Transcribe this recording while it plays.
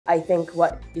I think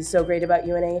what is so great about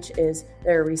UNH is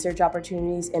there are research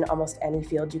opportunities in almost any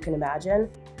field you can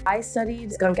imagine. I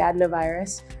studied skunk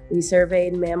adenovirus. We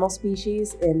surveyed mammal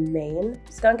species in Maine.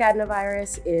 Skunk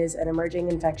adenovirus is an emerging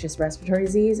infectious respiratory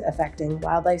disease affecting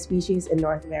wildlife species in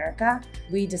North America.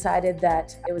 We decided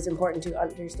that it was important to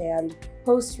understand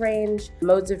host range,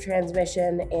 modes of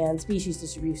transmission, and species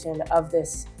distribution of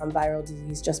this viral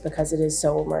disease just because it is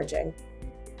so emerging.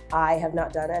 I have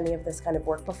not done any of this kind of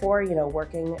work before,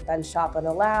 working benchtop in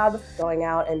a lab, going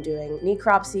out and doing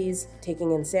necropsies,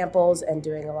 taking in samples, and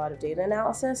doing a lot of data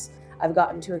analysis. I've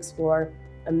gotten to explore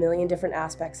a million different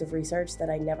aspects of research that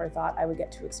I never thought I would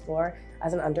get to explore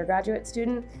as an undergraduate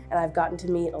student, and I've gotten to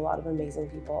meet a lot of amazing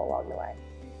people along the way.